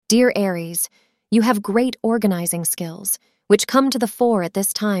Dear Aries, you have great organizing skills, which come to the fore at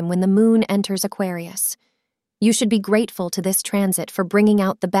this time when the moon enters Aquarius. You should be grateful to this transit for bringing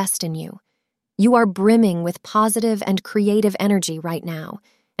out the best in you. You are brimming with positive and creative energy right now,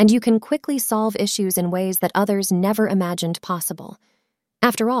 and you can quickly solve issues in ways that others never imagined possible.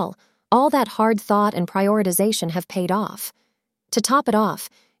 After all that hard thought and prioritization have paid off. To top it off,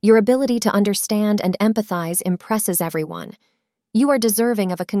 your ability to understand and empathize impresses everyone. You are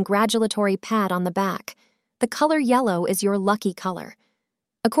deserving of a congratulatory pat on the back. The color yellow is your lucky color.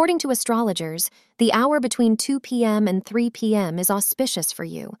 According to astrologers, the hour between 2 p.m. and 3 p.m. is auspicious for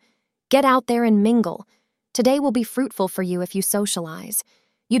you. Get out there and mingle. Today will be fruitful for you if you socialize.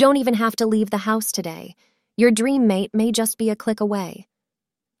 You don't even have to leave the house today. Your dream mate may just be a click away.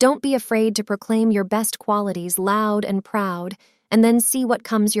 Don't be afraid to proclaim your best qualities loud and proud, and then see what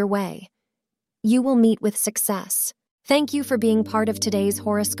comes your way. You will meet with success. Thank you for being part of today's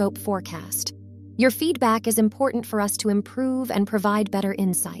horoscope forecast. Your feedback is important for us to improve and provide better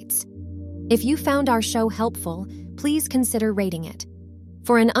insights. If you found our show helpful, please consider rating it.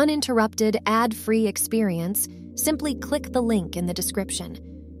 For an uninterrupted, ad-free experience, simply click the link in the description.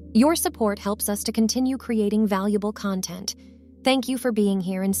 Your support helps us to continue creating valuable content. Thank you for being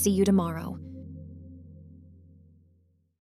here and see you tomorrow.